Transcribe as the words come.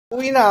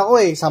Uwi na ako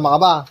eh. Sama ka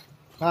ba?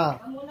 Ha?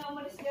 Muna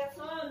umalis ka,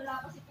 Sol.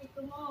 Wala pa si Pito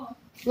mo.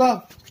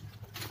 Wala.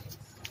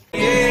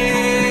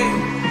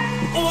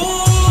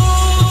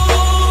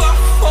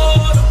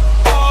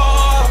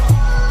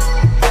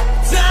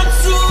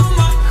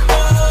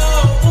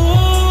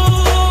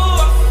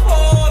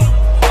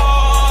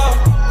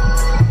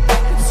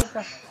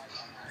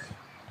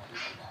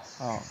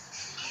 Oh.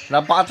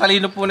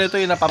 Napakatalino po nito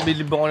eh.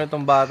 Napabilib ako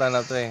nitong bata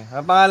na to eh.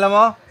 Ano pangalan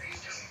mo?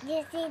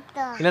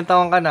 Yoshito. Ilang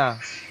taon ka na?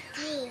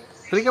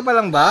 3 ka pa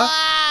lang ba?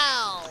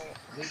 Wow!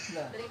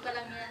 3 pa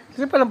lang yan.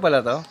 3 pa lang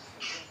pala to?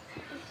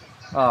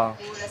 Oo.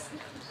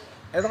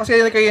 Ito kasi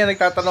kaya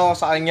nagtatanong ako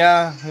sa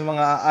kanya, yung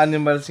mga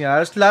animals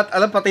niya. Lahat,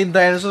 alam pati yung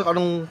dinosaur,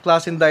 anong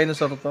klaseng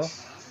dinosaur to?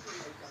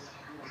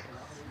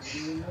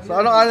 So,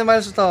 anong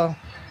animals to?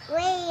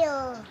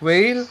 Whale.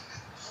 Whale?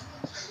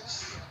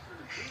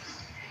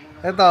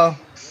 Ito.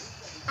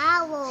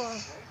 Owl.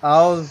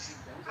 Owl.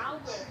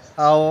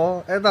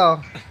 Owl.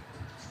 Ito.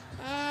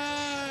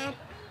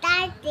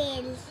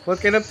 Turtle. What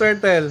kind of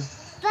turtle?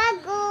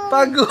 Pago.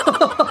 Pago.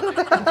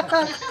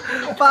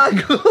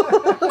 Pago.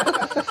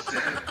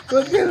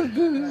 What kind of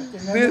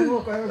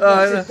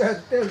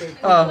turtle?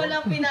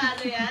 Walang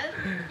pinano yan?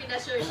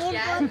 Pinasures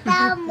yan?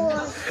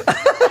 Hippopotamus.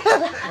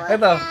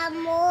 Ito.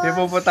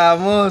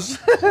 Hippopotamus.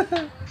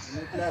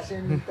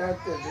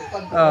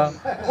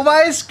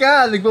 Umayos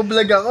ka.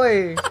 Nagbablog ako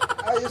eh.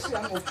 Ayos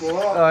yung upo.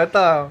 Oh,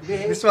 ito.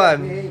 This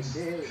one.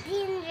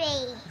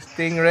 Stingray.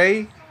 Stingray.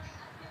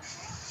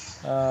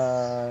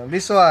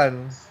 This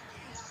one.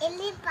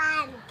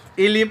 Elephant.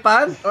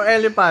 Elephant or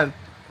elephant?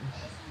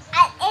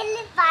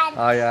 Elephant.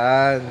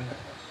 Ayan.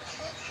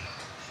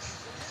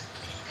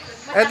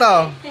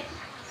 Ito.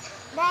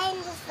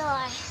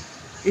 Dinosaur.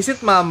 Is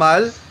it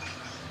mammal?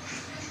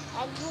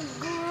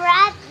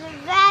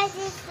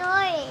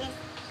 Dinosaur.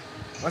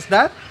 What's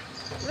that?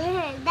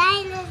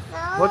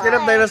 Dinosaur. What kind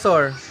of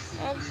dinosaur?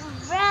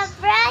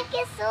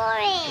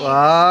 Brachiosaurus.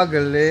 Wow,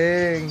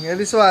 galing. And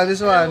this one,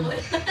 this one.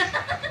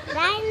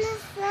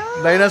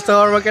 Dinosaur.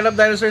 Dinosaur. What kind of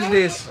dinosaur is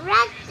this?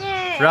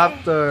 Raptor.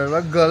 Raptor.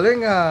 Wag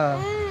galing ah.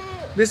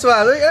 This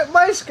one. Uy,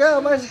 mais ka,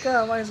 mais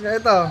ka, mais ka.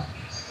 Ito.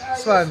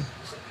 This one.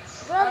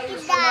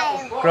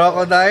 Crocodile.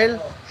 Crocodile.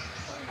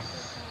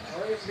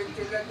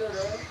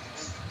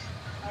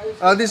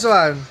 Oh, this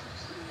one.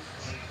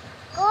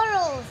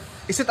 Chorus.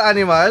 Is it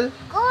animal?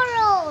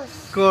 Chorus.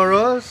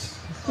 Chorus.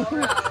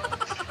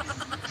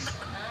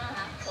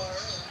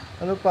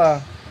 Ano pa?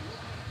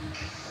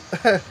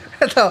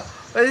 Ito.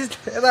 Ito.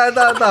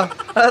 Ano to?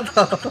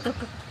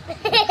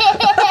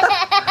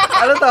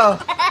 Ano to?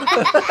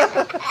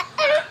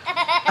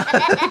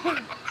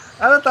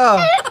 Ano to?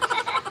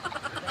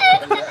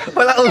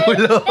 Wala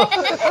ulo.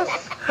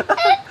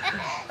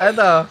 Ano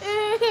to?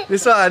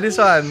 This one, this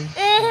one.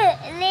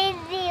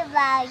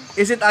 Ladybug.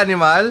 Is it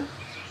animal?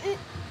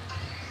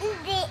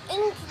 Hindi,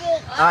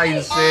 insect. Ah,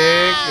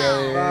 insect.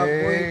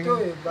 Baboy ito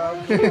Galing. eh.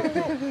 Baboy.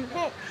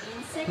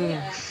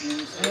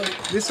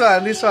 This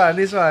one, this one,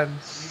 this one.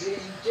 Hindi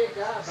insect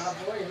ha.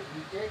 Baboy.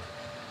 Insect.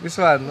 This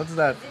one, what's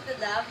that? Is it the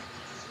dove?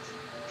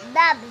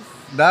 Doves.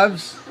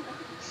 Doves?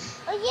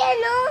 O yan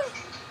o.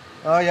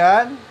 Oh,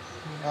 yan?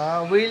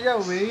 Whale yan,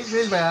 whale.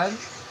 Whale ba yan?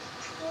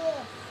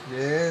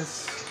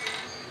 Yes.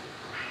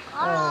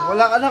 Oh,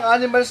 wala ka ng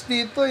animals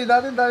dito eh.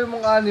 Dati dami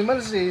mong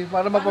animals eh.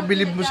 Para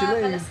mapabilib mo sila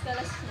eh.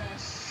 Kalas-kalas na.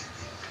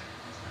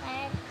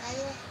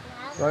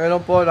 So,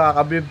 ngayon po,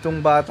 nakakabilib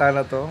tong bata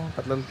na to.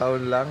 3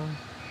 taon lang.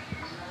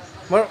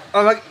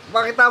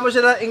 Pakita mo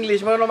sila ng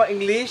English. Marunong ba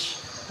English?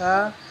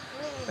 Ha?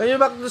 When you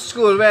back to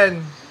school, when?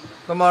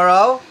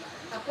 Tomorrow?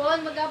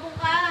 Kapon, magabong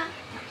ka.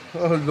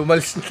 Oh,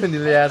 lumalis na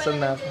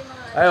nilayasan na.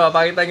 Ay,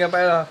 mapakita nga pa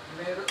yun.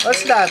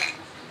 What's that?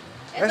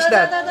 What's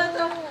that?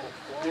 Ito.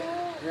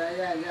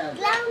 Yan.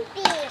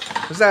 Clownfish.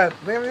 What's that?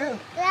 Tingnan mo.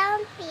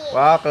 Clownfish.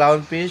 Wow,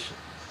 clownfish.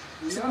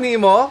 Is it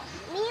Nemo?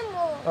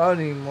 Nemo. Oh,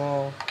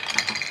 Nemo.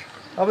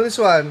 How about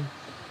this one?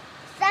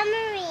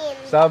 Submarine.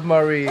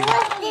 Submarine.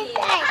 What's this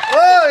one?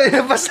 Oy!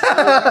 Basa!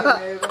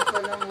 Mayroon pa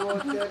ng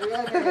water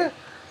yan eh.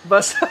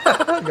 Basa!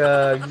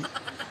 Gag.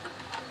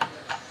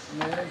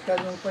 May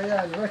tanong pa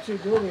yan. What's you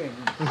doing?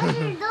 What are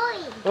you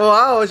doing? Oh,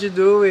 wow, what you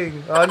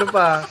doing? Oh, ano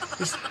pa?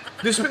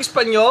 Do you speak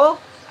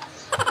Espanyol?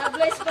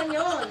 Habla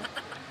Espanyol.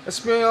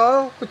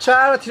 Espanyol?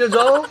 Kutsara,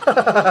 tinadol?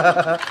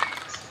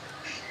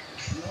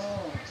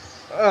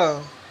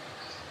 Oh.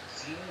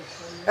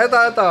 Ito.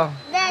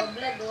 That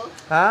Vlog oh.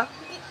 Ha?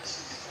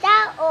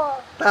 tao.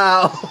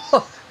 Tao.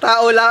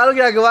 Tao lang. Anong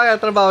ginagawa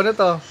niya? Trabaho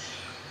nito?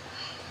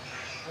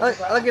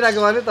 Anong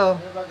ginagawa nito?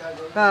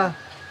 Ha?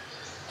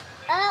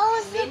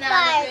 Hindi na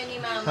anak yun ni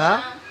Mama. Ha?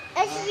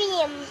 A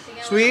swim.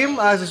 Swim?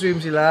 Ah,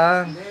 swim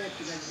sila.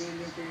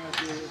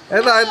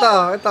 Ito.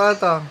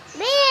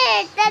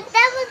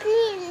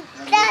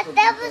 Bear,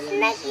 tapos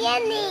na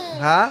yan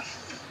eh. Ha?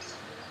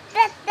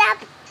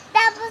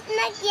 Tapos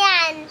na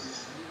yan.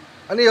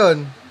 Ano yun?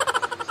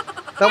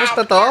 Tapos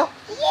na to?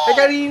 Eh,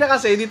 kanina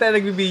kasi, hindi tayo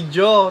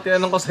nagbibideo.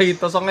 Tinanong ko sa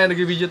ito. So, ngayon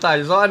nagbibideo tayo.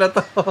 So, ano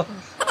to?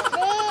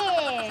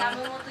 Bear. Sama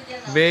mo to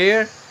dyan oh.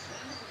 Bear?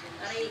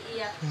 Para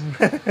iiyak.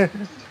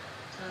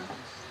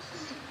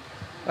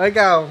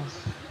 Ikaw.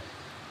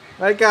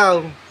 Ikaw.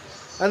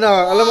 Ano?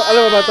 Alam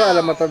mo ba to?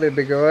 Alam mo to,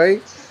 baby boy?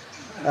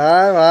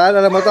 Man,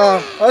 alam mo to?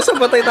 O, so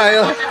patay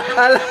tayo.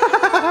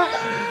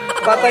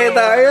 Patay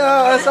tayo.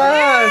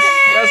 Asas.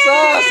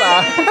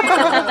 Asas.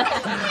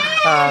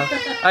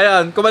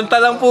 Ayan,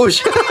 kumanta lang po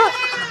siya.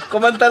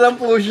 Kumanta lang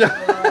po siya.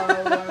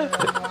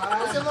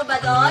 Gusto mo ba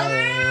doon?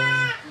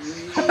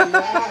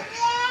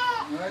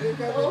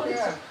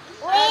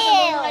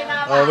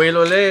 Oh, whale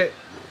uli.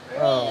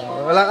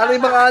 Oh, wala ka na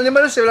ibang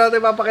animals. Wala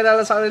tayong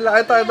papakilala sa kanila.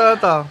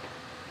 Ito.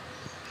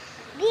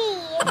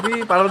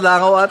 B, parang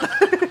langaw ata.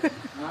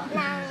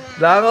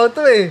 Langaw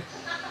to eh.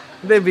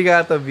 Hindi,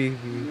 bigato, B.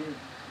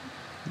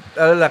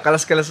 Ano lang,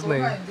 kalas-kalas na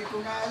eh. Hindi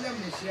ko nga alam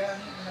eh. Siya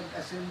ang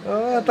nag-assemble.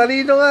 Oh,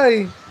 talino nga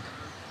eh.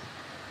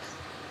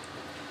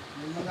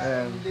 Yung mga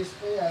English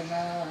pa yan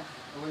na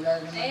wala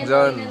naman.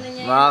 John,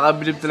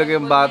 makakabilib talaga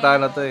yung bata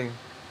na to eh.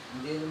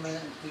 Hindi naman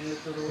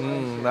tinuturo.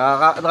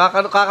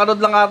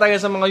 Nakakanood lang ata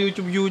yan sa mga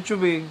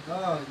YouTube eh.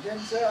 Oo, dyan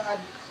sa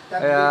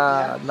tablet Kaya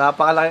niya.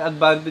 napakalaking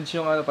advantage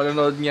yung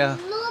panonood niya.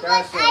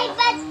 Lubat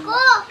iPad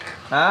ko.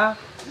 Ha?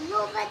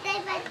 Lubat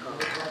iPad ko.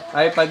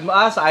 iPad mo?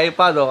 Sa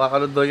iPad oh.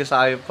 Kakanood daw niya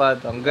sa iPad.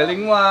 Ang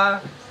galing mo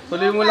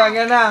Tuloy mo lang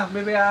yan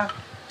bebe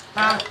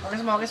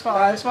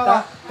Kiss mo.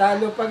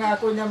 Talo pa nga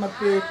ako niya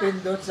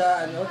magpipindot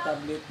sa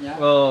tablet niya.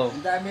 Oo.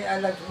 Ang dami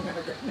alam ko nga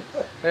ganun.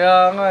 Kaya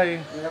nga eh.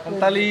 Ang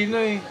talino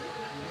eh.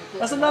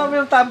 Nasaan na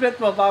yung tablet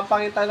mo?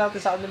 Papakita natin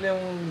sa kanila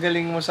yung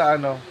galing mo sa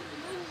Hindi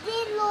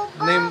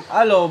lubat. name,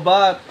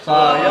 lobat.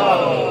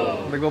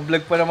 Sayang.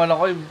 Nag-vlog pa naman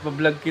ako.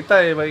 Vlog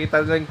kita eh.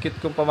 Makikita nila yung cute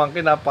kong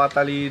pamangkin.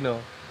 Napakatalino.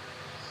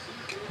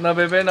 Na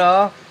bebe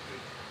no?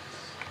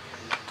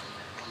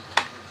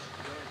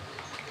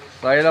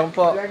 Kaya lang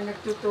po. Walang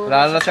nagtuturo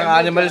Wala na sa siyang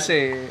kanya animals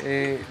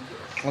dyan.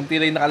 Kunti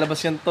lang nakalabas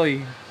yung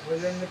toy.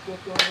 Walang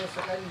nagtuturo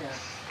sa kanya.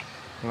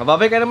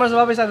 Bye-bye ka naman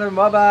sa bye-bye. Bye-bye.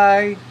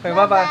 Bye-bye.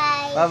 Bye-bye.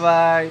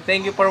 Bye-bye.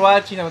 Thank you for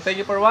watching. Thank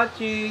you for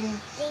watching.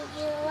 Thank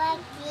you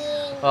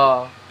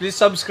watching. Please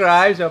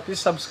subscribe. Please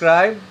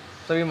subscribe.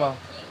 Sabi mo.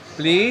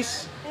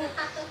 Please.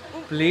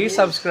 Please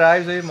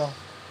subscribe. Sabi mo.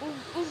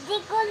 Hindi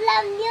ko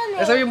alam yun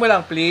eh. Sabi mo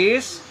lang,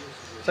 please.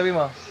 Sabi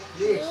mo.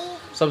 Please.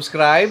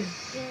 Subscribe.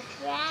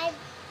 Subscribe.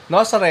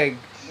 No, sareg.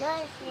 No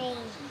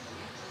shame.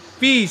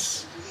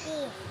 Peace.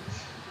 Please.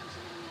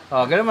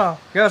 Ganun mo.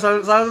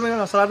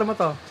 Sarado mo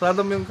to.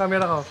 Sarado mo yung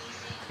camera ko.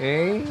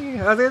 Okay.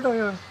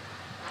 Ito.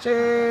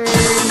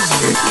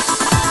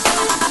 Change.